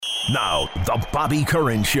Now, the Bobby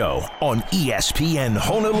Curran Show on ESPN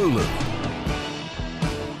Honolulu.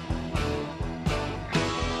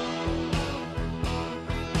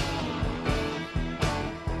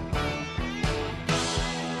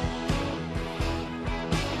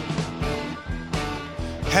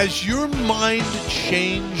 Has your mind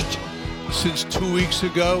changed since 2 weeks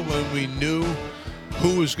ago when we knew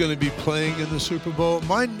who was going to be playing in the Super Bowl?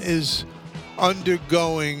 Mine is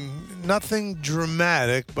undergoing nothing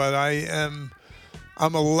dramatic, but I'm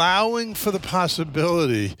allowing for the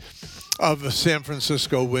possibility of a San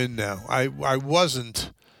Francisco win now. I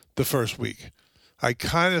wasn't the first week. I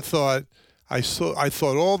kind of thought I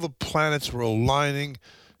thought all the planets were aligning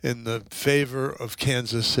in the favor of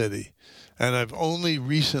Kansas City. And I've only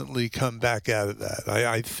recently come back out of that.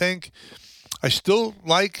 I think I still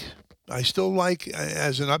like,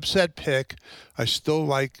 as an upset pick, I still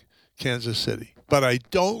like Kansas City. But I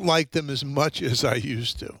don't like them as much as I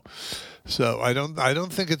used to. So I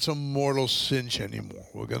don't think it's a mortal cinch anymore.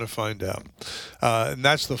 We're going to find out. And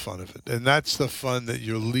that's the fun of it. And that's the fun that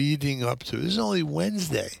you're leading up to. This is only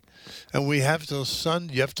Wednesday. And we have till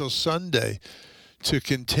Sunday. You have till Sunday to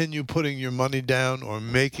continue putting your money down or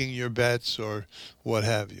making your bets or what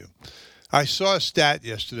have you. I saw a stat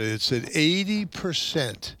yesterday that said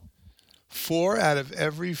 80%, 4 out of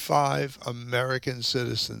every 5 American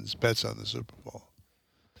citizens bets on the Super Bowl.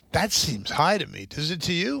 That seems high to me. Does it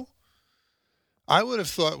to you? I would have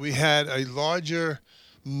thought we had a larger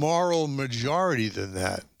moral majority than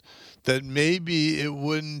that maybe it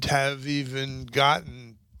wouldn't have even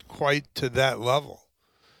gotten quite to that level.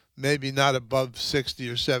 Maybe not above 60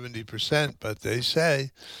 or 70%, but they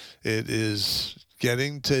say it is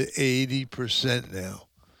getting to 80% now,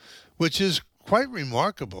 which is quite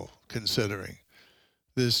remarkable considering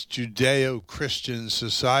this Judeo-Christian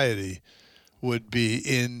society would be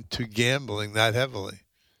into gambling that heavily.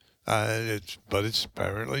 But it's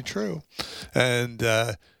apparently true. And,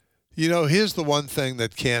 here's the one thing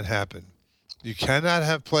that can't happen. You cannot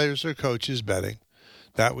have players or coaches betting.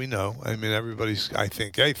 That we know. I mean, I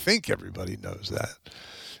think everybody knows that.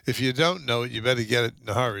 If you don't know it, you better get it in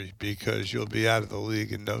a hurry because you'll be out of the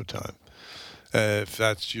league in no time, if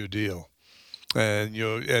that's your deal. And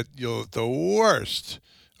you'll at the worst,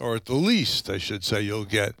 or at the least, I should say, you'll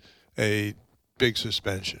get a big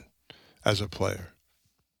suspension as a player.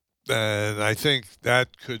 And I think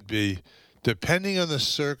that could be, depending on the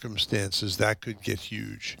circumstances, that could get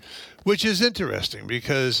huge, which is interesting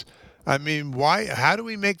because, I mean, how do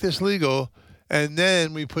we make this legal and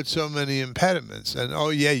then we put so many impediments? And, oh,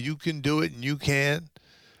 yeah, you can do it and you can.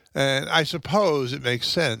 And I suppose it makes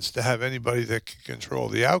sense to have anybody that can control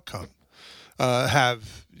the outcome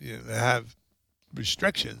have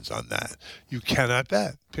restrictions on that. You cannot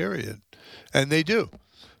bet, period. And they do.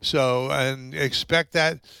 So, and expect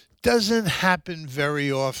that. Doesn't happen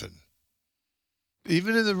very often.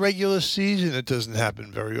 Even in the regular season, it doesn't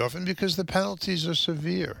happen very often because the penalties are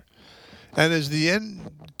severe. And as the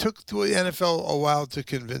end took the NFL a while to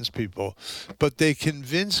convince people, but they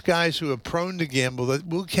convince guys who are prone to gamble that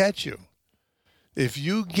we'll catch you. If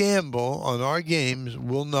you gamble on our games,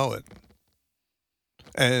 we'll know it.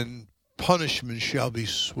 And punishment shall be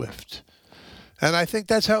swift. And I think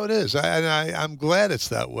that's how it is. I'm glad it's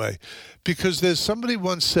that way. Because somebody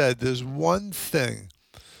once said there's one thing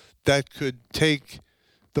that could take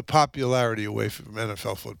the popularity away from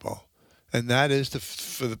NFL football. And that is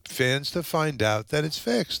for the fans to find out that it's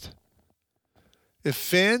fixed. If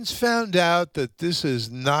fans found out that this is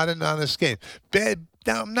not an honest game,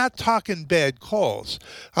 now I'm not talking bad calls.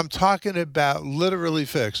 I'm talking about literally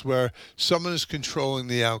fixed, where someone is controlling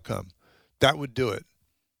the outcome. That would do it.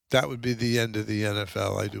 That would be the end of the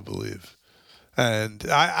NFL, I do believe. And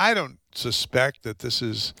I don't suspect that this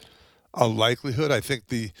is a likelihood. I think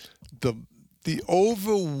the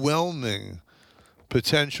overwhelming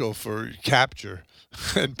potential for capture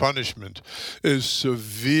and punishment is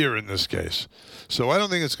severe in this case. So I don't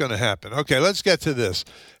think it's going to happen. Okay, let's get to this.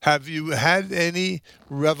 Have you had any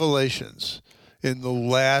revelations in the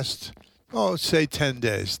last, say 10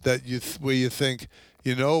 days that where you think,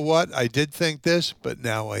 you know what, I did think this, but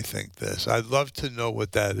now I think this? I'd love to know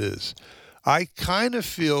what that is. I kind of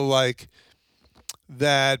feel like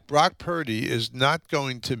that Brock Purdy is not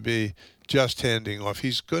going to be just handing off.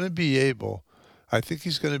 He's going to be able, I think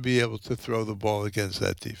he's going to be able to throw the ball against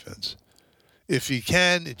that defense. If he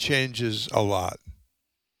can, it changes a lot.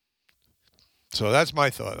 So that's my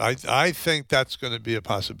thought. I think that's going to be a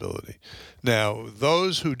possibility. Now,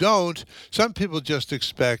 those who don't, some people just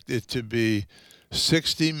expect it to be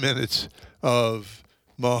 60 minutes of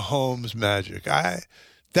Mahomes magic.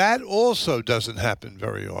 That also doesn't happen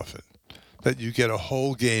very often. that you get a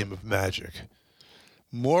whole game of magic.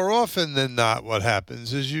 More often than not, what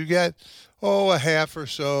happens is you get, a half or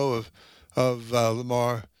so of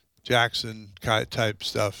Lamar Jackson type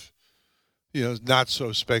stuff. Not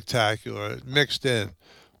so spectacular, mixed in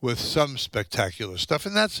with some spectacular stuff.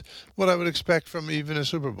 And that's what I would expect from even a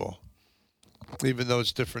Super Bowl, even though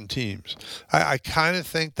it's different teams. I kind of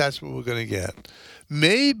think that's what we're going to get.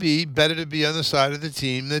 Maybe better to be on the side of the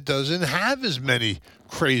team that doesn't have as many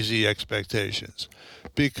crazy expectations,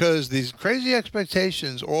 because these crazy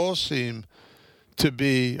expectations all seem to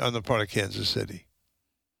be on the part of Kansas City.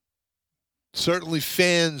 Certainly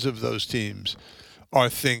fans of those teams are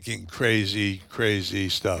thinking crazy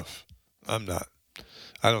stuff. I'm not.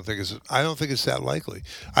 I don't think it's that likely.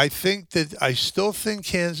 I still think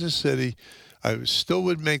Kansas City, I still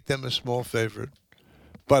would make them a small favorite,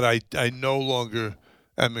 but I no longer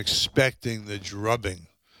am expecting the drubbing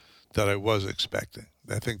that I was expecting.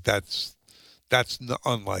 I think that's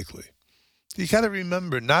unlikely. You got to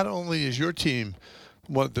remember, not only is your team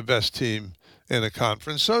the best team in a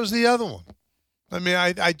conference, so is the other one. I mean,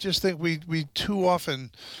 I just think we too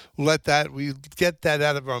often we get that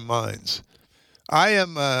out of our minds.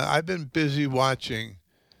 I've been busy watching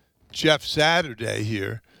Jeff Saturday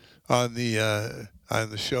here on the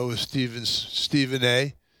show with Stephen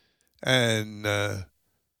A. and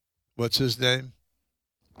what's his name?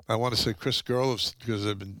 I want to say Chris Gerloff because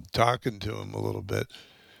I've been talking to him a little bit.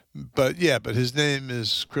 But his name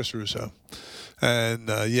is Chris Russo. And,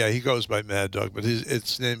 he goes by Mad Dog, but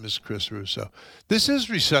his name is Chris Russo. This has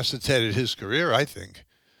resuscitated his career, I think,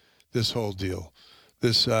 this whole deal,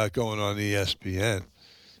 this going on ESPN.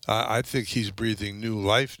 I think he's breathing new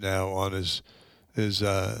life now on his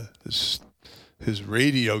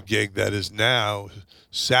radio gig that is now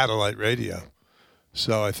satellite radio.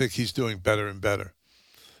 So I think he's doing better and better.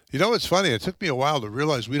 You know what's funny? It took me a while to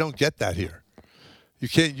realize we don't get that here. You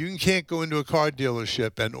can't go into a car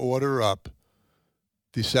dealership and order up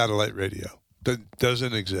the satellite radio. That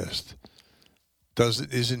doesn't exist.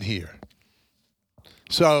 Isn't here.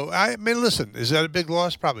 So I mean, listen, is that a big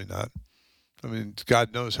loss? Probably not. I mean,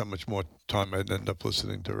 God knows how much more time I'd end up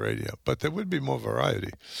listening to radio, but there would be more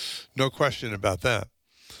variety, no question about that.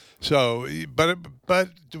 So, but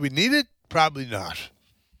do we need it? Probably not.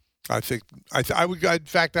 I would. In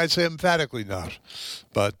fact, I'd say emphatically not.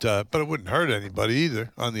 But it wouldn't hurt anybody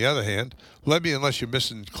either. On the other hand, unless you're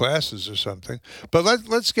missing classes or something. But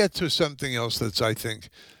let's get to something else that's, I think,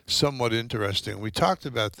 somewhat interesting. We talked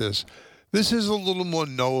about this. This is a little more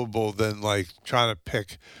knowable than like trying to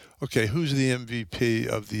pick, okay, who's the MVP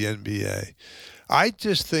of the NBA? I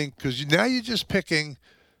just think because now you're just picking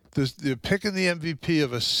the MVP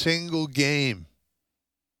of a single game.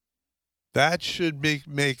 That should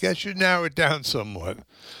narrow it down somewhat.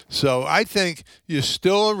 So I think you're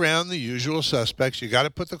still around the usual suspects. You got to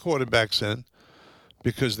put the quarterbacks in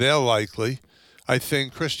because they're likely. I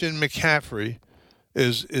think Christian McCaffrey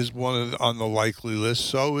is one on the likely list.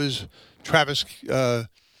 So is Travis.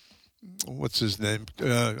 What's his name?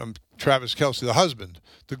 Travis Kelce, the husband,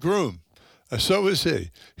 the groom. So is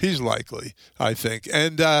he. He's likely, I think.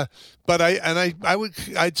 And I'd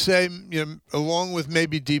say, along with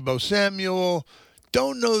maybe Deebo Samuel,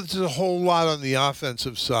 don't know that there's a whole lot on the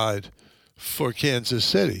offensive side for Kansas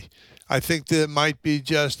City. I think there might be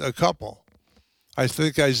just a couple. I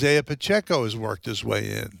think Isaiah Pacheco has worked his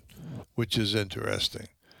way in, which is interesting.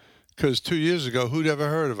 Because 2 years ago, who'd ever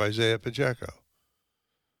heard of Isaiah Pacheco?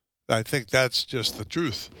 I think that's just the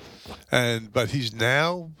truth. But he's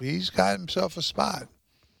got himself a spot,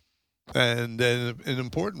 and an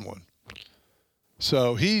important one.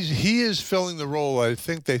 So he is filling the role I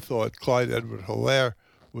think they thought Clyde Edwards-Helaire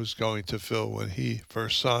was going to fill when he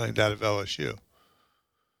first signed out of LSU. I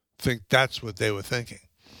think that's what they were thinking.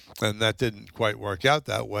 And that didn't quite work out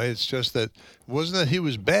that way. It's just that it wasn't that he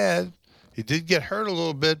was bad. He did get hurt a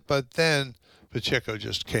little bit, but then Pacheco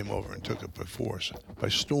just came over and took it by force, by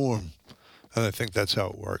storm. And I think that's how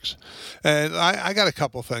it works. And I got a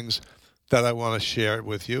couple things that I want to share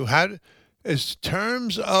with you. In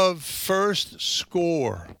terms of first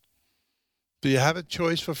score, do you have a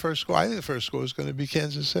choice for first score? I think the first score is going to be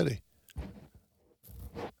Kansas City.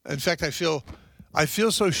 In fact, I feel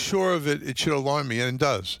so sure of it, it should alarm me, and it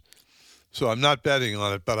does. So I'm not betting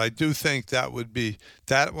on it, but I do think that would be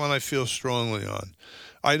that one I feel strongly on.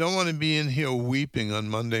 I don't want to be in here weeping on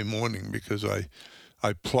Monday morning because I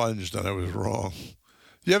plunged and I was wrong.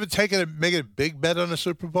 You ever make a big bet on a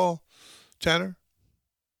Super Bowl, Tanner?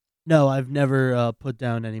 No, I've never put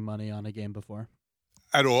down any money on a game before.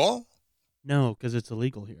 At all? No, because it's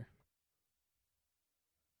illegal here.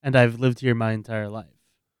 And I've lived here my entire life.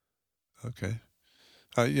 Okay.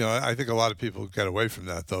 I think a lot of people get away from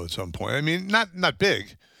that though at some point. I mean, not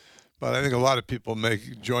big, but I think a lot of people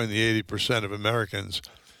join the 80% of Americans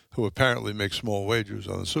who apparently make small wagers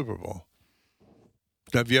on the Super Bowl.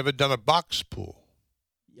 Have you ever done a box pool?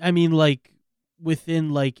 I mean, like within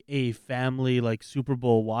like a family like Super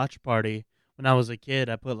Bowl watch party. When I was a kid,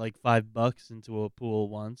 I put like $5 into a pool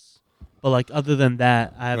once. But like other than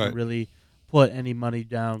that, I haven't Right. really put any money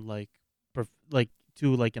down like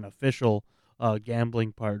to like an official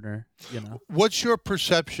gambling partner. What's your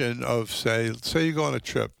perception of say you go on a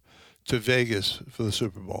trip to Vegas for the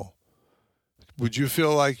Super Bowl? Would you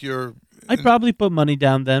feel like you're? I'd probably put money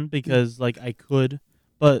down then because like I could,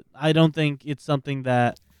 but I don't think it's something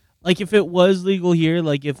that like if it was legal here,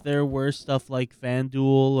 like if there were stuff like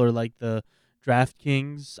FanDuel or like the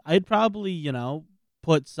DraftKings, I'd probably,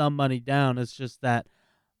 put some money down. It's just that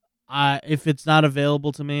if it's not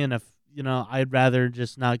available to me and if, I'd rather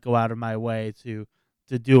just not go out of my way to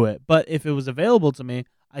do it. But if it was available to me,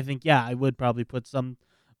 I think yeah, I would probably put some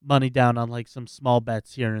money down on like some small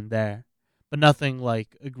bets here and there. But nothing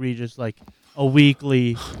like egregious like a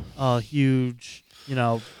weekly huge,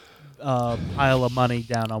 pile of money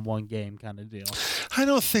down on one game kind of deal. I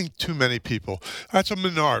don't think too many people. That's a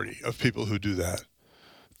minority of people who do that.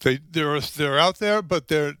 They're out there, but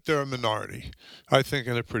they're a minority. I think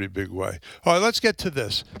in a pretty big way. All right, let's get to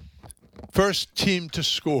this. First team to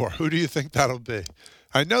score. Who do you think that'll be?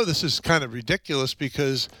 I know this is kind of ridiculous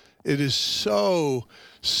because it is so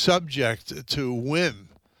subject to whim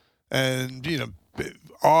and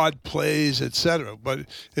odd plays, etc. But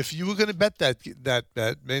if you were going to bet that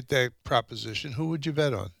bet, make that proposition, who would you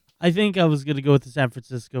bet on? I think I was going to go with the San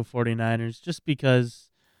Francisco 49ers just because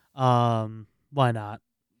why not?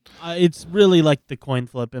 It's really like the coin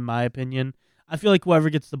flip in my opinion. I feel like whoever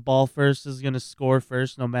gets the ball first is going to score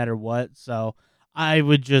first no matter what. So I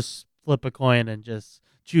would just flip a coin and just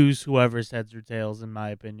choose whoever's heads or tails in my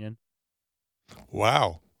opinion.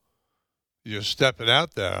 Wow. You're stepping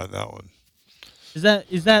out there on that one.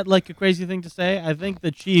 Is that like a crazy thing to say? I think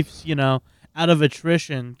the Chiefs, out of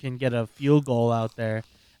attrition can get a field goal out there.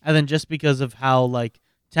 And then just because of how like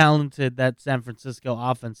talented that San Francisco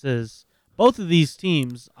offense is, both of these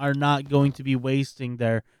teams are not going to be wasting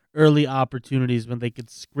their early opportunities when they could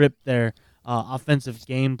script their offensive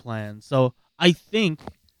game plan. So I think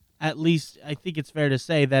it's fair to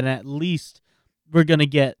say that at least we're going to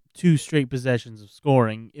get 2 straight possessions of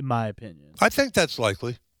scoring, in my opinion. I think that's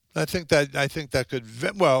likely. I think that could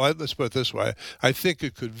let's put it this way. I think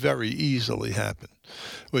it could very easily happen,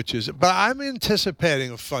 but I'm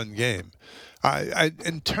anticipating a fun game. I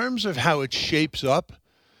in terms of how it shapes up,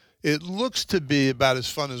 it looks to be about as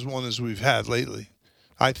fun as one as we've had lately.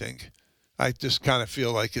 I think. I just kind of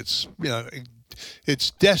feel like it's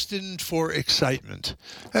destined for excitement,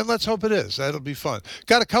 and let's hope it is. That'll be fun.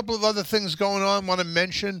 Got a couple of other things going on. Want to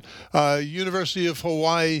mention University of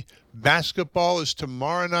Hawaii basketball is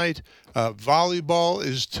tomorrow night. Volleyball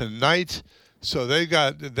is tonight. So they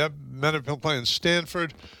got that men are playing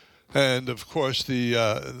Stanford, and of course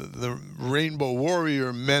the Rainbow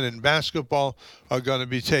Warrior men in basketball are going to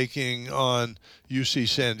be taking on UC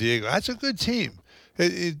San Diego. That's a good team.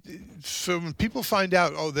 So when people find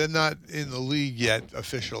out, they're not in the league yet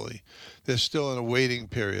officially, they're still in a waiting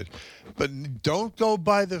period. But don't go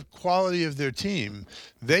by the quality of their team.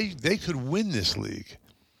 They could win this league.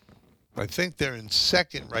 I think they're in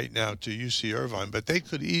second right now to UC Irvine, but they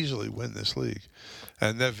could easily win this league,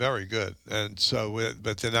 and they're very good. And so,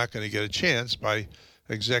 but they're not going to get a chance by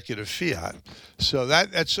executive fiat. So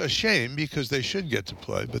that's a shame because they should get to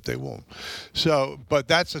play, but they won't. So, but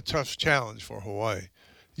that's a tough challenge for Hawaii.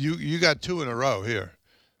 You got 2 in a row here.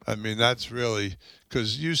 I mean, that's really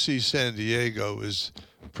because UC San Diego is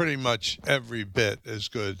pretty much every bit as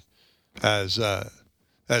good as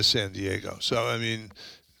San Diego. So I mean,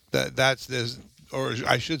 or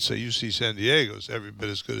I should say UC San Diego is every bit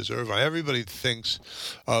as good as Irvine. Everybody thinks,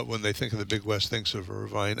 when they think of the Big West, thinks of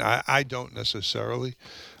Irvine. I don't necessarily,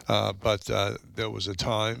 but there was a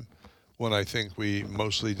time when I think we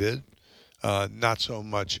mostly did. Not so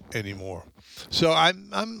much anymore. So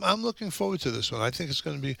I'm looking forward to this one. I think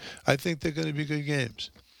they're going to be good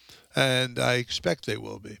games, and I expect they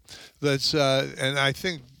will be. And I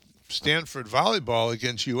think Stanford volleyball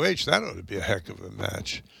against UH, that ought to be a heck of a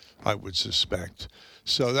match, I would suspect.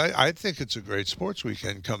 So I think it's a great sports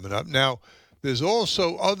weekend coming up. Now, there's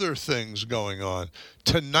also other things going on.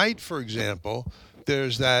 Tonight, for example,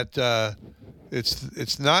 there's that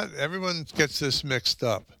it's not everyone gets this mixed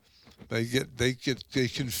up. They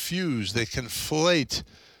confuse, they conflate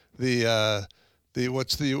the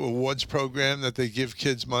what's the awards program that they give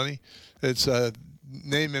kids money? It's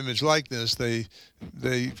name, image, likeness, they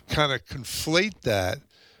kind of conflate that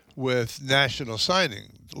with National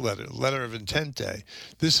Signing Letter of Intent Day.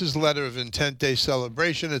 This is Letter of Intent Day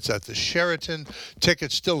celebration. It's at the Sheraton.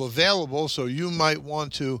 Tickets still available, so you might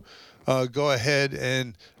want to go ahead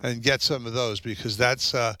and get some of those, because that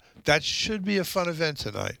should be a fun event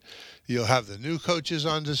tonight. You'll have the new coaches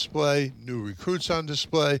on display, new recruits on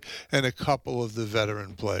display, and a couple of the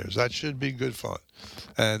veteran players. That should be good fun.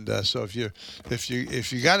 And so if you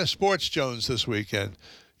got a Sports Jones this weekend,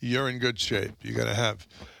 you're in good shape. You're going to have.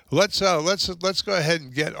 Let's go ahead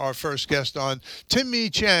and get our first guest on. Timmy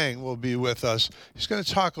Chang will be with us. He's going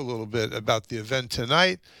to talk a little bit about the event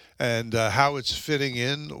tonight and how it's fitting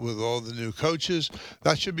in with all the new coaches.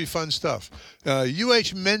 That should be fun stuff.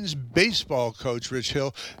 UH men's baseball coach Rich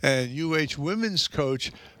Hill and UH women's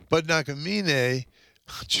coach Bud Nakamine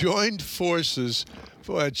joined forces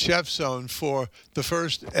at Chef Zone for the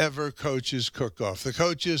first ever coaches cook-off. The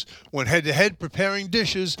coaches went head-to-head preparing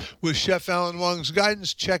dishes with Chef Alan Wong's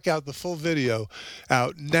guidance. Check out the full video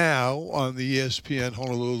out now on the ESPN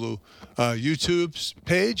Honolulu YouTube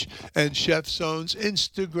page and Chef Zone's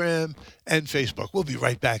Instagram and Facebook. We'll be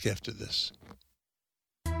right back after this.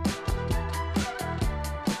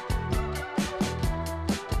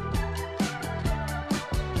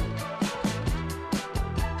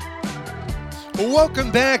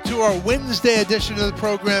 Welcome back to our Wednesday edition of the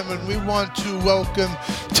program, and we want to welcome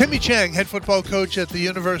Timmy Chang, head football coach at the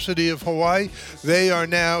University of Hawaii. They are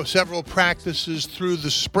now several practices through the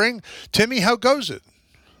spring. Timmy, how goes it?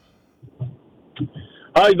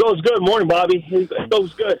 It goes good. Morning, Bobby. It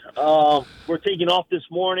goes good. We're taking off this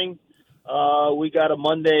morning. We got a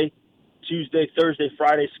Monday, Tuesday, Thursday,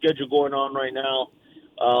 Friday schedule going on right now.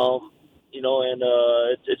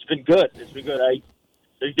 It's been good. It's been good.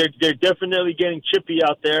 They're definitely getting chippy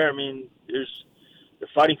out there. I mean, they're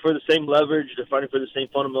fighting for the same leverage. They're fighting for the same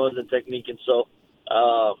fundamentals and technique, and so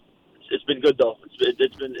it's been good though.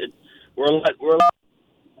 We're a lot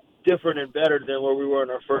different and better than where we were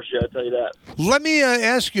in our first year. I'll tell you that. Let me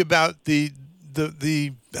ask you about the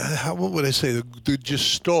what would I say, the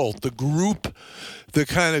gestalt, the group, the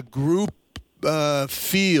kind of group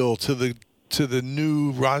feel to the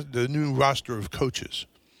new roster of coaches.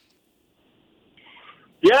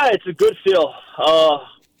 Yeah, it's a good feel.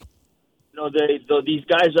 These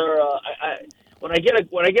guys are. When I get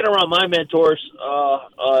around my mentors,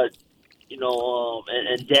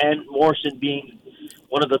 and Dan Morrison being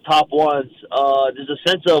one of the top ones, there's a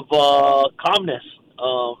sense of calmness.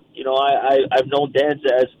 I've known Dan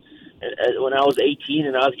as when I was 18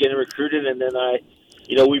 and I was getting recruited, and then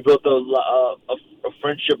we built a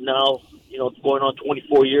friendship now. Going on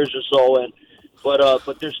 24 years or so,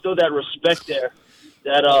 but there's still that respect there.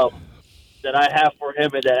 That I have for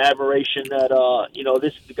him, and that admiration that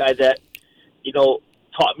this is the guy that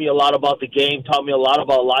taught me a lot about the game, taught me a lot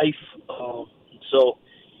about life. So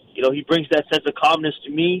he brings that sense of calmness to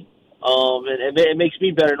me, and it makes me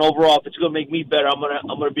better. And overall, if it's going to make me better, I'm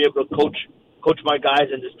gonna be able to coach my guys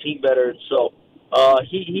and this team better. And so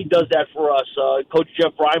he does that for us. Coach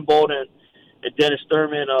Jeff Reinbold and Dennis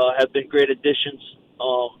Thurman have been great additions.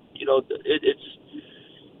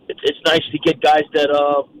 It's nice to get guys that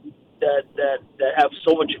have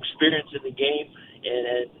so much experience in the game,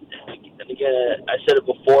 and again, I said it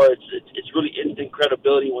before. It's really instant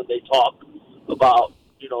credibility when they talk about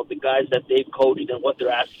the guys that they've coached and what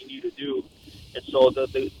they're asking you to do, and so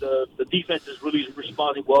the defense is really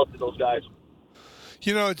responding well to those guys.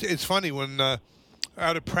 It's funny when out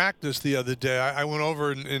of practice the other day, I went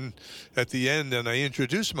over in at the end and I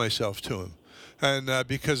introduced myself to him, and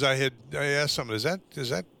because I asked someone, is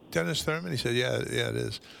that Dennis Thurman? He said, yeah, it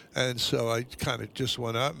is. And so I kind of just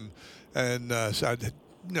went up and so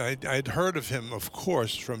I'd heard of him, of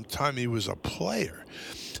course, from time he was a player.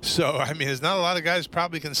 So I mean, there's not a lot of guys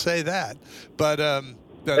probably can say that, but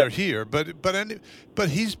that are here. But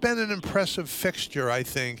he's been an impressive fixture, I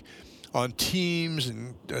think, on teams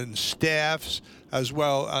and staffs as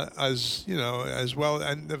well and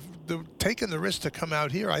the taking the risk to come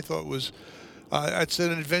out here, I thought was it's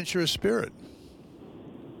an adventurous spirit.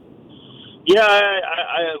 Yeah,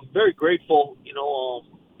 I am very grateful.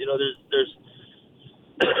 There's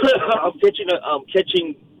I'm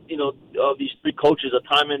catching these three coaches a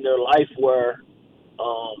time in their life where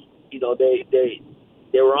they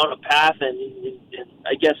were on a path, and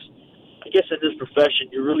I guess in this profession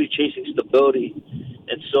you're really chasing stability,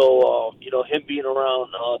 and so him being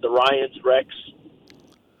around the Ryans, Rex,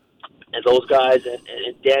 and those guys,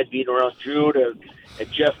 and Dan being around Jude,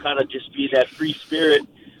 and Jeff kind of just being that free spirit.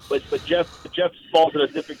 But Jeff falls in a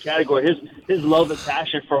different category. His love and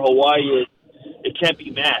passion for Hawaii it can't be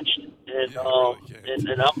matched, and Yeah,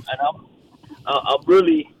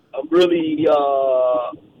 really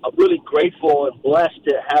can't. I'm really grateful and blessed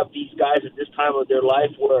to have these guys at this time of their life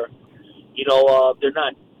where, they're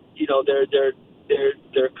not,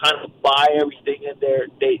 they're kind of by everything, and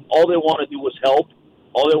they all they want to do is help.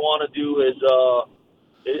 All they want to do is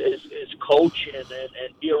coach and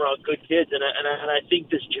be around good kids. And I think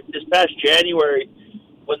this past January,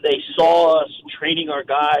 when they saw us training our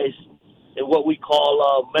guys in what we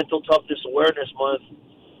call Mental Toughness Awareness Month,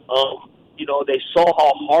 they saw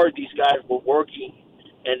how hard these guys were working,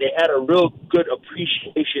 and they had a real good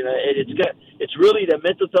appreciation. It's really the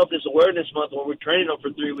Mental Toughness Awareness Month when we're training them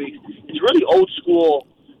for 3 weeks. It's really old school,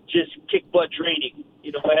 just kick butt training.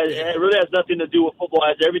 It really has nothing to do with football.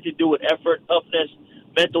 It has everything to do with effort, toughness,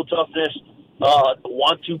 mental toughness, the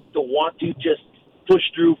want to just push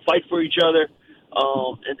through, fight for each other,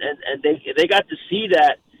 and they got to see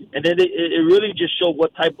that, and then it really just showed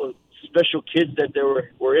what type of special kids that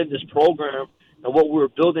there were in this program, and what we were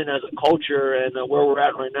building as a culture, and where we're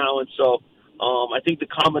at right now. And so I think the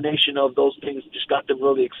combination of those things just got them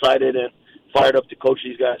really excited and fired up to coach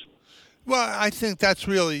these guys. Well, I think that's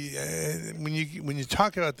really when you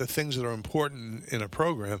talk about the things that are important in a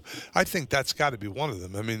program, I think that's got to be one of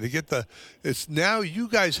them. I mean, it's now you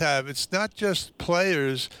guys have, it's not just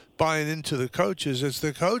players buying into the coaches, it's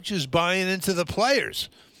the coaches buying into the players.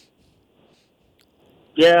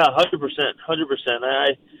 Yeah, 100%.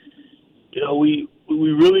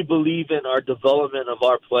 We really believe in our development of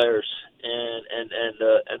our players and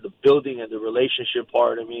the building and the relationship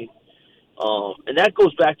part. I mean, and that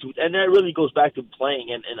really goes back to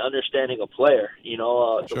playing and understanding a player.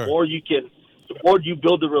 Sure. The more you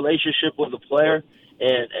build the relationship with the player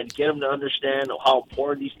and get them to understand how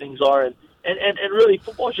important these things are, and really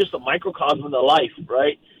football is just a microcosm of the life,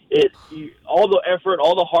 right? All the effort,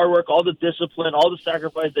 all the hard work, all the discipline, all the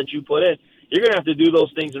sacrifice that you put in, you're gonna have to do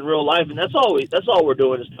those things in real life, and that's all we're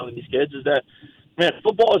doing is telling these kids is that, man,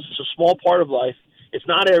 football is just a small part of life. It's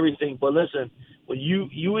not everything, but listen. When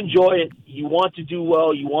you enjoy it, you want to do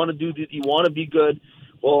well, you want to be good.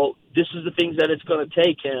 Well, this is the things that it's going to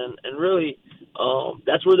take, and really,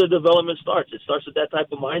 that's where the development starts. It starts with that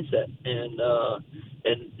type of mindset, and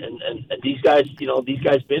these guys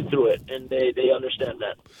been through it, and they understand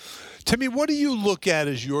that. Timmy, what do you look at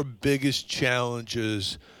as your biggest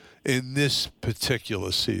challenges in this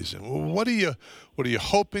particular season? What are you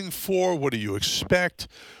hoping for? What do you expect?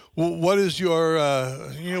 What is your,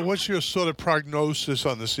 what's your sort of prognosis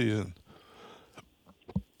on the season?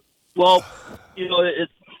 Well,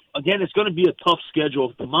 it's going to be a tough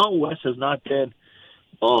schedule. The Mountain West has not been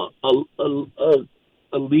a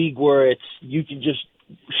league where you can just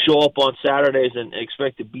show up on Saturdays and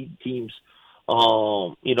expect to beat teams.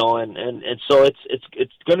 And so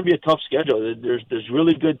it's going to be a tough schedule. There's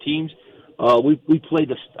really good teams. We play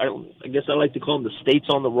I guess I like to call them the states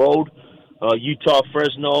on the road. Utah,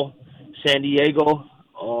 Fresno, San Diego,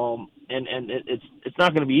 and it's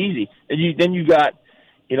not going to be easy. And then you got,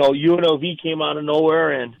 UNLV came out of nowhere,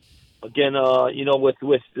 and again, with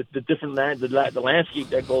the different the landscape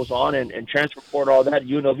that goes on and transfer portal, all that,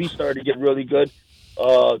 UNLV started to get really good.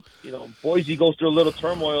 Boise goes through a little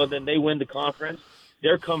turmoil, and then they win the conference.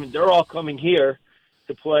 They're all coming here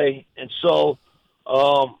to play, and so,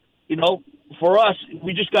 for us,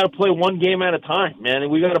 we just got to play one game at a time, man,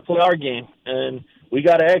 and we got to play our game, and we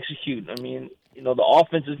got to execute. I mean, the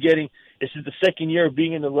offense this is the second year of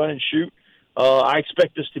being in the run and shoot. I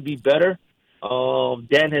expect us to be better.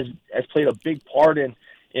 Dan has played a big part in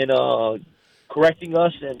correcting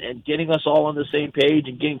us and getting us all on the same page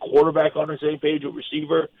and getting quarterback on the same page with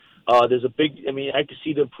receiver. I can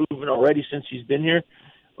see the improvement already since he's been here.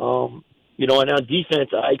 And on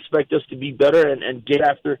defense, I expect us to be better and get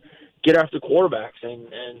after quarterbacks and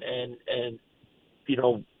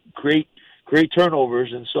create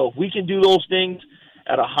turnovers. And so if we can do those things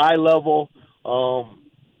at a high level,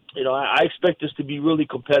 I expect us to be really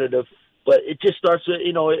competitive. But it just starts to,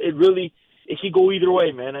 it can go either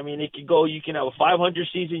way, man. I mean, it can go, you can have a 500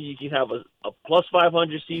 season, you can have a plus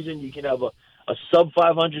 500 season, you can have a sub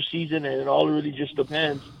 500 season, and it all really just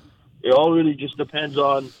depends. It all really just depends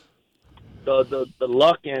on the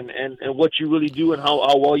luck and what you really do and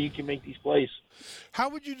how well you can make these plays. How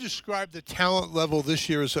would you describe the talent level this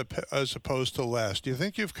year as opposed to last? Do you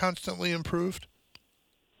think you've constantly improved?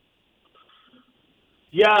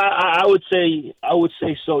 Yeah, I would say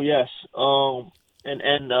so. Yes. And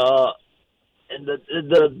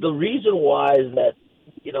the reason why is that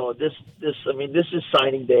this is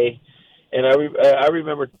signing day, and I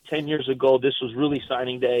remember 10 years ago this was really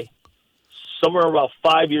signing day. Somewhere about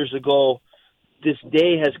 5 years ago, this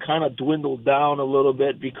day has kind of dwindled down a little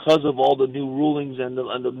bit because of all the new rulings and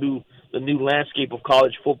the new landscape of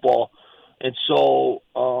college football. And so,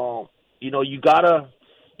 you gotta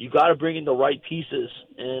bring in the right pieces,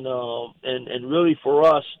 and really for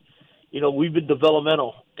us, we've been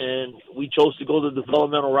developmental, and we chose to go the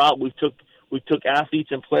developmental route. We took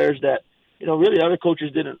athletes and players that really other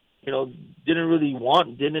coaches didn't really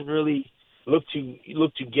want, didn't really look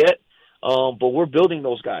to get. But we're building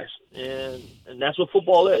those guys, and that's what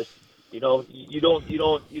football is. You don't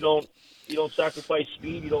sacrifice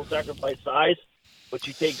speed, you don't sacrifice size, but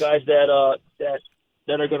you take guys that are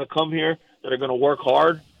going to come here, that are going to work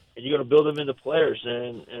hard, and you're going to build them into players.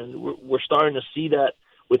 And we're starting to see that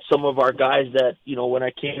with some of our guys that when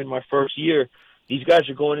I came in my first year, these guys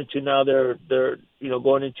are going into now they're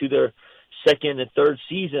going into their second and third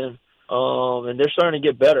season. And they're starting to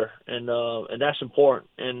get better, and that's important.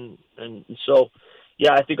 And so,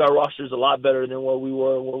 yeah, I think our roster is a lot better than what we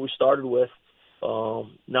were when we started with.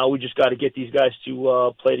 Now we just got to get these guys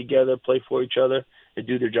to play together, play for each other, and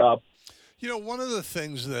do their job. One of the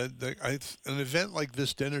things that an event like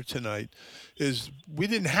this dinner tonight is we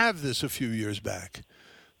didn't have this a few years back.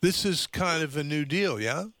 This is kind of a new deal,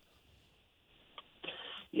 yeah?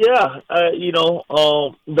 Yeah,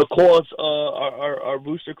 the cause, our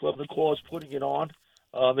booster club, the cause, putting it on.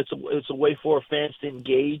 It's a way for fans to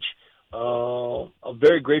engage. I'm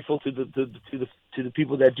very grateful to the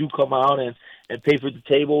people that do come out and pay for the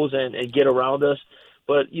tables and get around us.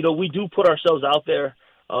 But we do put ourselves out there,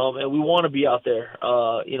 and we want to be out there.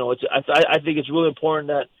 I think it's really important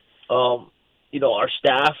that our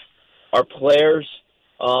staff, our players,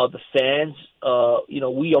 the fans,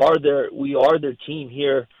 we are their team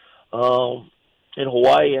here in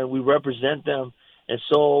Hawaii, and we represent them. And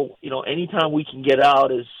so, anytime we can get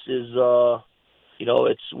out is we're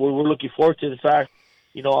looking forward to the fact,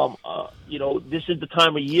 this is the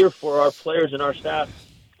time of year for our players and our staff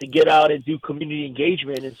to get out and do community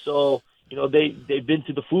engagement. And so, they've been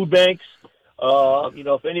to the food banks.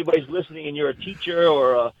 If anybody's listening and you're a teacher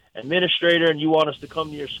or a administrator and you want us to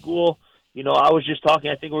come to your school, I was just talking,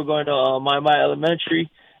 I think we're going to Maimai Elementary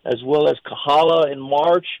as well as Kahala in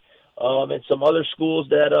March, and some other schools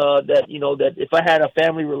that if I had a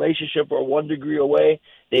family relationship or 1 degree away,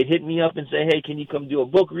 they'd hit me up and say, hey, can you come do a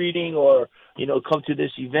book reading or, come to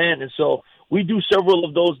this event? And so we do several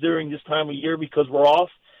of those during this time of year because we're off.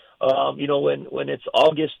 When it's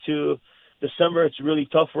August to December, it's really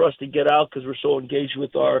tough for us to get out because we're so engaged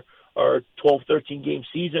with our 12, 13 game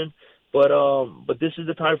season. But this is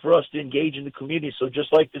the time for us to engage in the community. So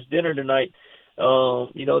just like this dinner tonight,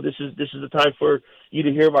 this is the time for you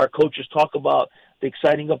to hear our coaches talk about the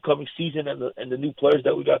exciting upcoming season and the new players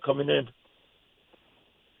that we got coming in.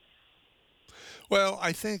 Well,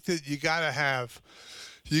 I think that you gotta have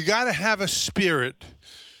a spirit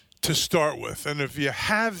to start with, and if you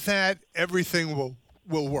have that, everything will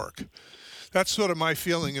work. That's sort of my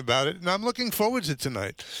feeling about it, and I'm looking forward to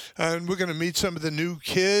tonight. And we're going to meet some of the new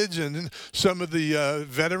kids and some of the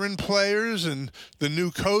veteran players and the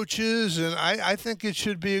new coaches, and I think it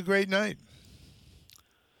should be a great night.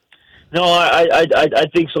 No, I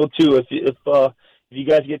think so too. If you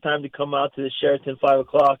guys get time to come out to the Sheraton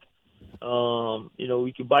 5:00,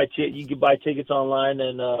 we can you can buy tickets online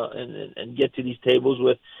and get to these tables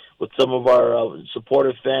with some of our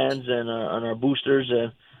supportive fans and our boosters.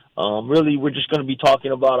 And really, we're just going to be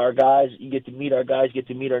talking about our guys. You get to meet our guys, get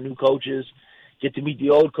to meet our new coaches, get to meet the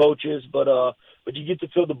old coaches, but you get to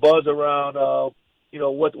feel the buzz around,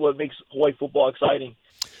 what makes Hawaii football exciting,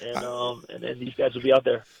 and these guys will be out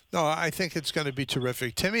there. No, I think it's going to be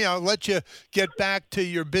terrific. Timmy, I'll let you get back to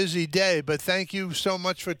your busy day, but thank you so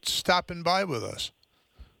much for stopping by with us.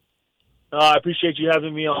 I appreciate you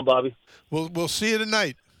having me on, Bobby. We'll see you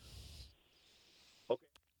tonight.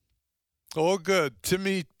 All good.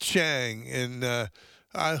 Timmy Chang,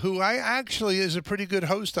 who I actually is a pretty good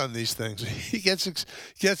host on these things. He gets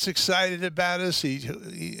excited about us. He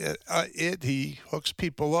hooks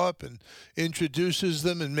people up and introduces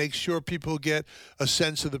them and makes sure people get a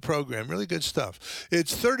sense of the program. Really good stuff.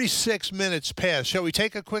 It's 36 minutes past. Shall we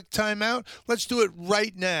take a quick timeout? Let's do it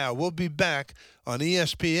right now. We'll be back on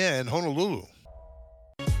ESPN Honolulu.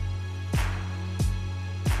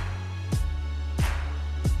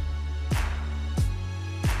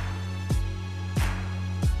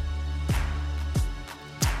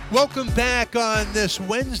 Welcome back on this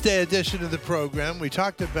Wednesday edition of the program. We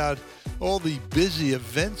talked about all the busy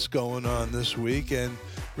events going on this week, and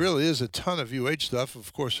really is a ton of UH stuff,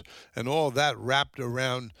 of course, and all that wrapped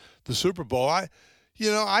around the Super Bowl. I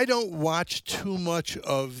don't watch too much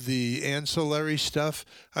of the ancillary stuff.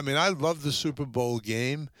 I mean, I love the Super Bowl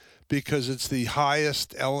game, because it's the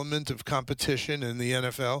highest element of competition in the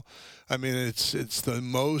NFL. I mean, it's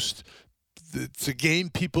a game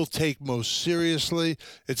people take most seriously.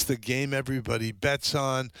 It's the game everybody bets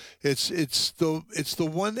on. It's the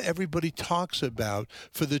one everybody talks about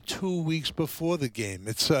for the 2 weeks before the game.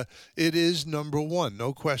 It is number one,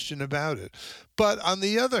 no question about it. But on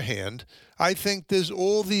the other hand, I think there's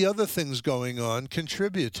all the other things going on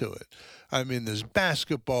contribute to it. I mean, there's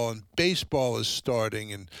basketball and baseball is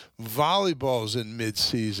starting and volleyball's in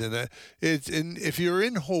mid-season. If you're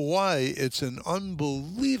in Hawaii, it's an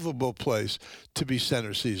unbelievable place to be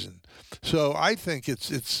center season. So I think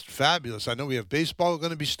it's fabulous. I know we have baseball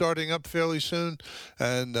going to be starting up fairly soon,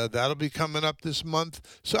 and that'll be coming up this month.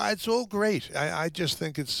 So it's all great. I just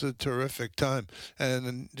think it's a terrific time.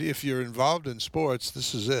 And if you're involved in sports,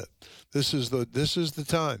 this is it. This is the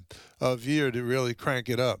time of year to really crank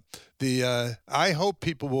it up. I hope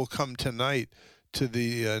people will come tonight to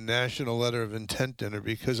the National Letter of Intent dinner,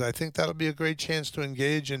 because I think that'll be a great chance to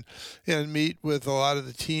engage and meet with a lot of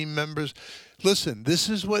the team members. Listen, this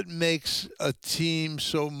is what makes a team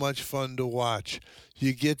so much fun to watch.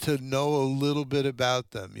 You get to know a little bit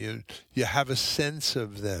about them. You have a sense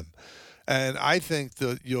of them. And I think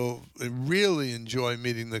that you'll really enjoy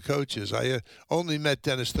meeting the coaches. I only met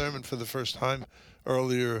Dennis Thurman for the first time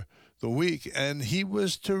earlier the week, and he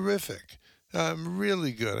was terrific.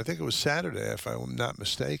 Really good. I think it was Saturday, if I'm not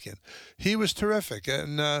mistaken. He was terrific,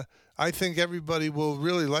 and I think everybody will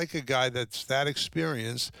really like a guy that's that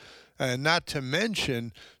experienced, and not to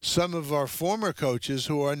mention some of our former coaches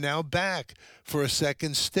who are now back for a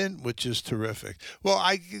second stint, which is terrific. Well,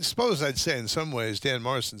 I suppose I'd say in some ways Dan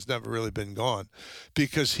Morrison's never really been gone,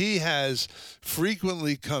 because he has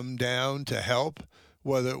frequently come down to help,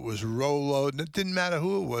 whether it was Rolo, and it didn't matter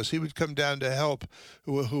who it was. He would come down to help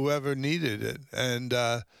whoever needed it and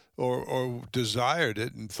or desired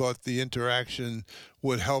it and thought the interaction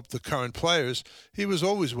would help the current players. He was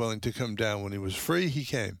always willing to come down. When he was free, he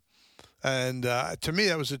came. And to me,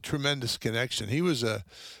 that was a tremendous connection.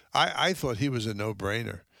 I thought he was a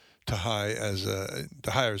no-brainer to hire as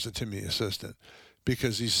a Timmy assistant,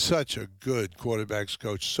 because he's such a good quarterbacks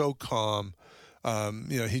coach, so calm.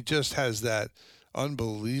 He just has that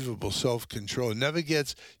unbelievable self-control.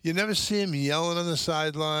 You never see him yelling on the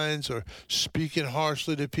sidelines or speaking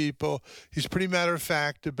harshly to people. He's pretty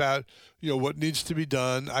matter-of-fact about what needs to be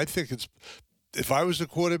done. I think if I was a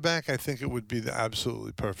quarterback, I think it would be the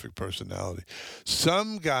absolutely perfect personality.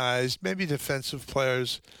 Some guys, maybe defensive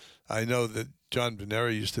players, I know that John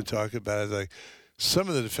Venera used to talk about it, like some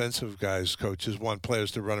of the defensive guys, coaches, want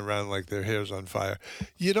players to run around like their hair's on fire.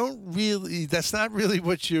 That's not really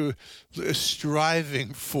what you're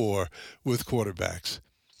striving for with quarterbacks.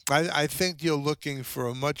 I think you're looking for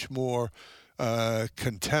a much more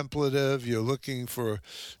contemplative. You're looking for,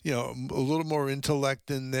 a little more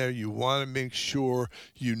intellect in there. You want to make sure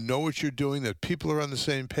you know what you're doing, that people are on the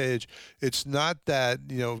same page. It's not that,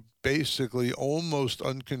 basically almost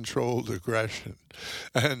uncontrolled aggression,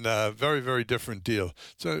 and very, very different deal.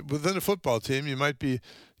 So within a football team, you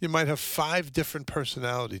might have 5 different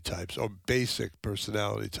personality types, or basic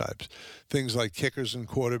personality types. Things like kickers and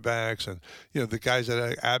quarterbacks, and the guys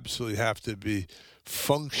that absolutely have to be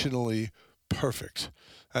functionally perfect.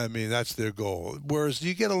 I mean, that's their goal. Whereas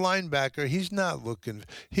you get a linebacker, he's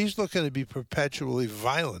looking to be perpetually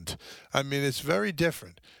violent. I mean, it's very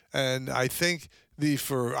different. And I think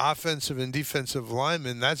for offensive and defensive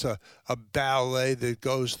linemen, that's a ballet that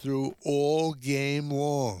goes through all game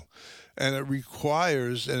long. And it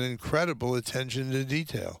requires an incredible attention to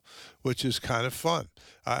detail, which is kind of fun.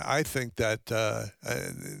 I think that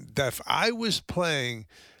if I was playing,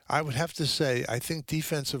 I would have to say I think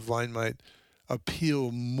defensive line might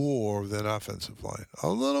appeal more than offensive line. A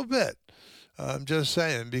little bit. I'm just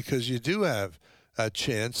saying, because you do have a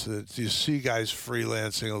chance that you see guys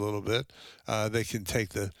freelancing a little bit. They can take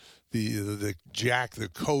the jack the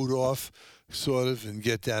coat off, sort of, and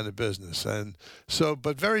get down to business. And so,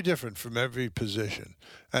 but very different from every position.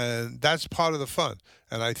 And that's part of the fun.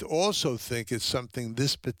 And I also think it's something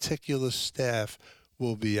this particular staff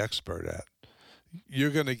will be expert at. You're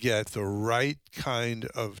going to get the right kind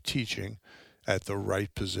of teaching at the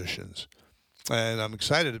right positions. And I'm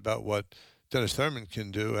excited about what Dennis Thurman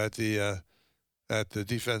can do at the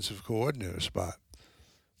defensive coordinator spot.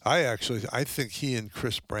 I think he and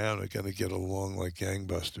Chris Brown are going to get along like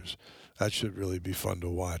gangbusters. That should really be fun to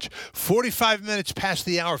watch. 45 minutes past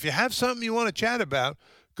the hour. If you have something you want to chat about,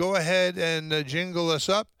 go ahead and jingle us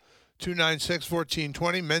up.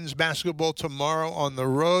 296-1420. Men's basketball tomorrow on the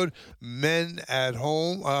road. Men at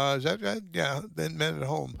home. Is that right? Yeah, then men at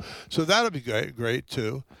home. So that'll be great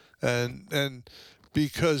too. And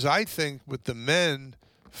because I think with the men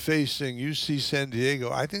facing UC San Diego,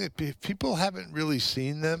 I think if people haven't really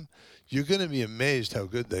seen them, you're going to be amazed how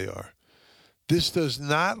good they are. This does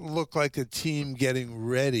not look like a team getting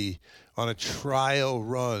ready on a trial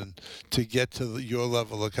run to get to your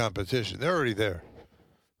level of competition. They're already there.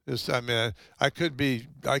 I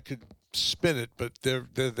could spin it, but they're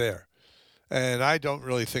there. And I don't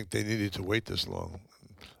really think they needed to wait this long.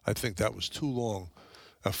 I think that was too long.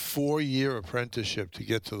 A 4-year apprenticeship to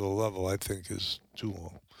get to the level, I think, is too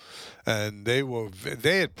long. And they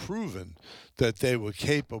had proven that they were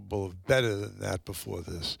capable of better than that before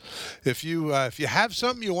this. If you have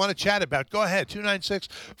something you want to chat about, go ahead.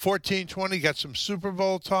 296-1420. Got some Super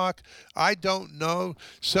Bowl talk. I don't know.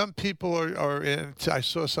 Some people are in. I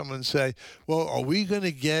saw someone say, well, are we going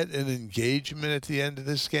to get an engagement at the end of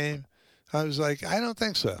this game? I was like, I don't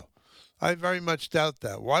think so. I very much doubt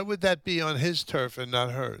that. Why would that be on his turf and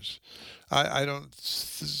not hers? I don't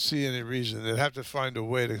see any reason. They'd have to find a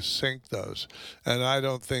way to sync those, and I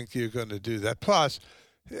don't think you're going to do that. Plus,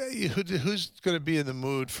 who's going to be in the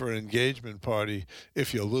mood for an engagement party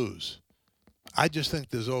if you lose? I just think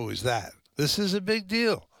there's always that. This is a big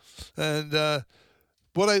deal, and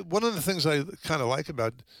one of the things I kind of like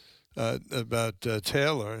about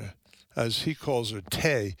Taylor, as he calls her,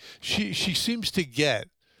 Tay, she seems to get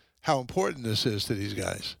how important this is to these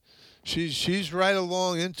guys. She's right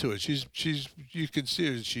along into it. You can see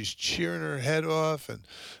her. She's cheering her head off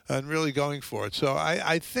and really going for it. So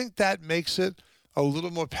I think that makes it a little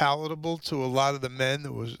more palatable to a lot of the men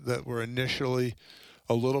that were initially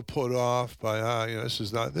a little put off by this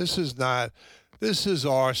is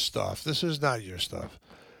our stuff. This is not your stuff.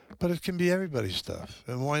 But it can be everybody's stuff,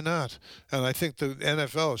 and why not? And I think the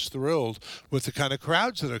NFL is thrilled with the kind of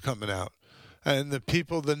crowds that are coming out. And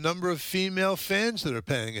the number of female fans that are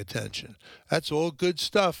paying attention. That's all good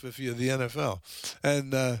stuff if you're the NFL.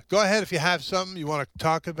 And go ahead if you have something you want to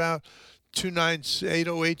talk about.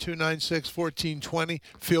 808-296-1420.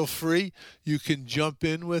 Feel free. You can jump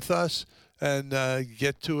in with us and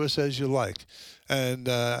get to us as you like. And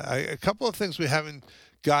a couple of things we haven't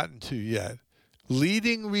gotten to yet.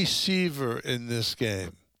 Leading receiver in this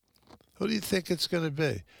game. Who do you think it's going to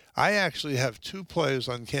be? I actually have 2 players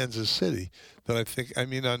on Kansas City that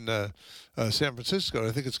on San Francisco.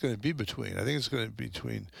 I think it's going to be between. I think it's going to be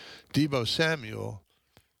between Deebo Samuel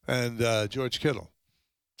and George Kittle.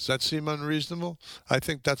 Does that seem unreasonable? I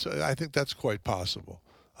think that's quite possible.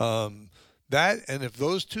 That, and if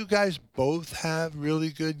those 2 guys both have really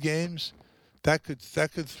good games, that could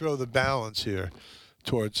throw the balance here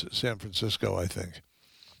towards San Francisco, I think.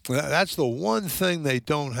 That's the one thing they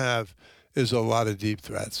don't have is a lot of deep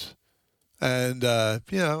threats. And,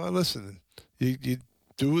 listen, you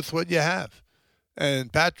do with what you have.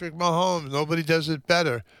 And Patrick Mahomes, nobody does it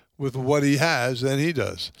better with what he has than he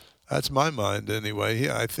does. That's my mind anyway.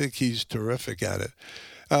 I think he's terrific at it.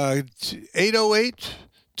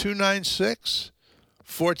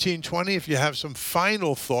 808-296-1420 if you have some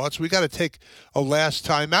final thoughts. We got to take a last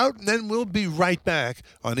time out, and then we'll be right back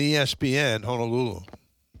on ESPN Honolulu.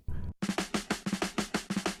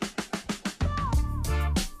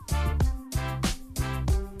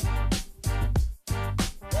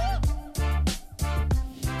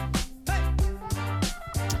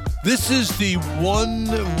 This is the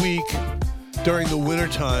 1 week during the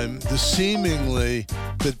wintertime, seemingly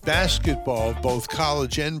that basketball, both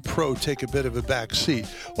college and pro, take a bit of a back seat.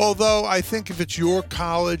 Although I think if it's your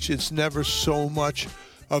college, it's never so much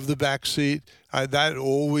of the back seat. That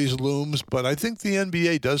always looms, but I think the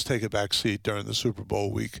NBA does take a back seat during the Super Bowl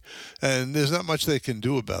week, and there's not much they can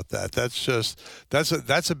do about that. That's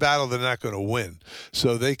a battle they're not going to win,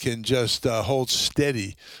 so they can just hold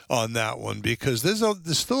steady on that one because there's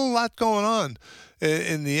still a lot going on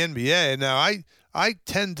in the NBA. Now, I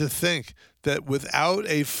tend to think that without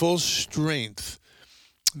a full strength,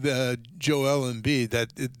 the Joel Embiid,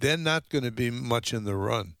 that they're not going to be much in the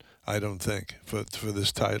run. I don't think for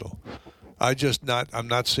this title. I'm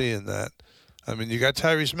not seeing that. I mean, you got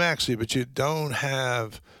Tyrese Maxey, but you don't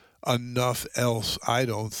have enough else, I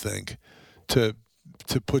don't think, to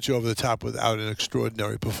put you over the top without an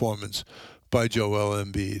extraordinary performance by Joel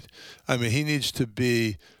Embiid. I mean, he needs to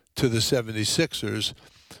be to the 76ers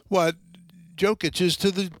what Jokic is to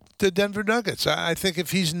the Denver Nuggets. I think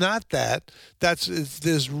if he's not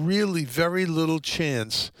there's really very little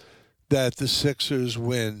chance that the Sixers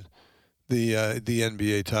win the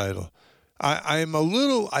NBA title. I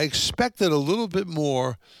expected a little bit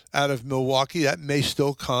more out of Milwaukee. That may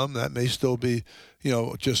still come. That may still be,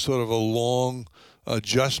 just sort of a long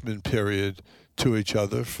adjustment period to each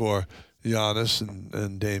other for Giannis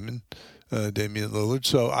and Damon. Damian Lillard.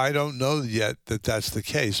 So I don't know yet that that's the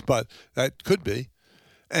case, but that could be.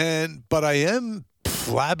 But I am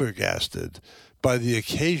flabbergasted by the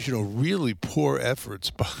occasional really poor efforts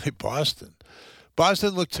by Boston.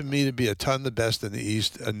 Boston looked to me to be a ton the best in the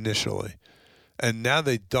East initially, and now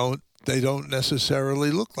they don't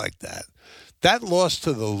necessarily look like that. That loss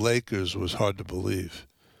to the Lakers was hard to believe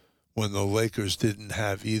when the Lakers didn't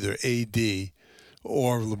have either AD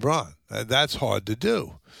or LeBron. That's hard to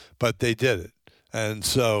do, but they did it. And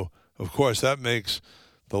so, of course, that makes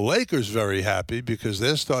the Lakers very happy because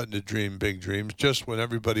they're starting to dream big dreams just when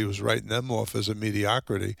everybody was writing them off as a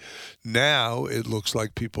mediocrity. Now it looks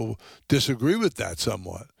like people disagree with that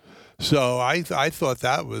somewhat. So I thought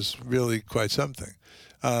that was really quite something.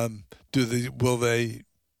 Will they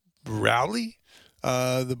rally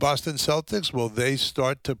the Boston Celtics? Will they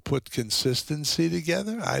start to put consistency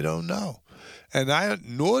together? I don't know. And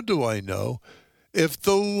nor do I know if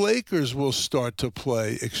the Lakers will start to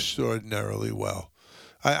play extraordinarily well.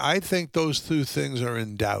 I think those two things are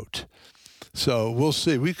in doubt. So we'll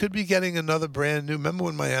see. We could be getting another brand new. Remember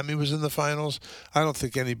when Miami was in the finals? I don't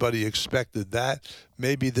think anybody expected that.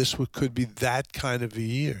 Maybe this could be that kind of a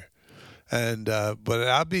year. And but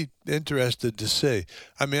I'll be interested to see.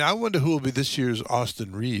 I mean, I wonder who will be this year's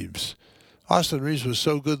Austin Reeves. Austin Reeves was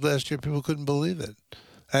so good last year, people couldn't believe it.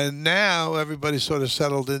 And now everybody's sort of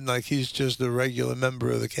settled in like he's just a regular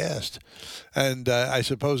member of the cast. And I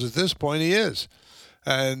suppose at this point he is.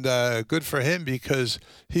 And good for him because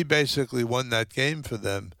he basically won that game for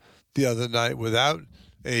them the other night without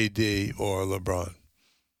AD or LeBron.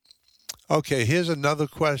 Okay, here's another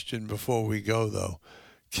question before we go, though.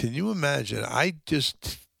 Can you imagine? I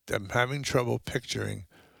just am having trouble picturing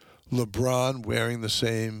LeBron wearing the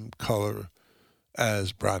same color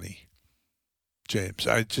as Bronny James.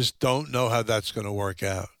 I just don't know how that's going to work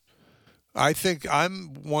out. I think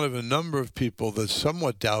I'm one of a number of people that's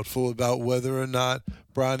somewhat doubtful about whether or not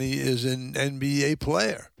Bronny is an NBA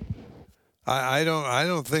player. I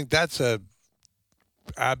don't think that's a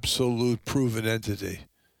absolute proven entity.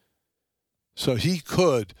 So he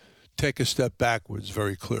could take a step backwards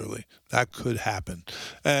very clearly. That could happen.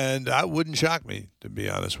 And that wouldn't shock me, to be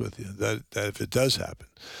honest with you, that if it does happen.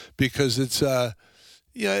 Because it's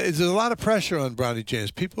there's a lot of pressure on Bronny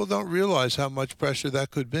James. People don't realize how much pressure that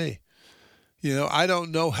could be. I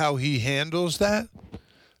don't know how he handles that,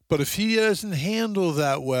 but if he doesn't handle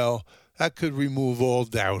that well, that could remove all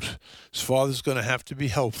doubt. His father's going to have to be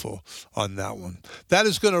helpful on that one. That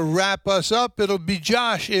is going to wrap us up. It'll be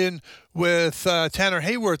Josh in with Tanner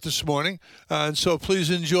Hayworth this morning, and so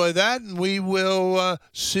please enjoy that, and we will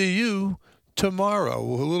see you tomorrow.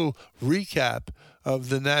 A little recap of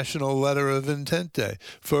the National Letter of Intent Day.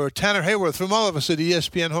 For Tanner Hayworth, from all of us at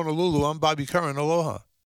ESPN Honolulu, I'm Bobby Curran. Aloha.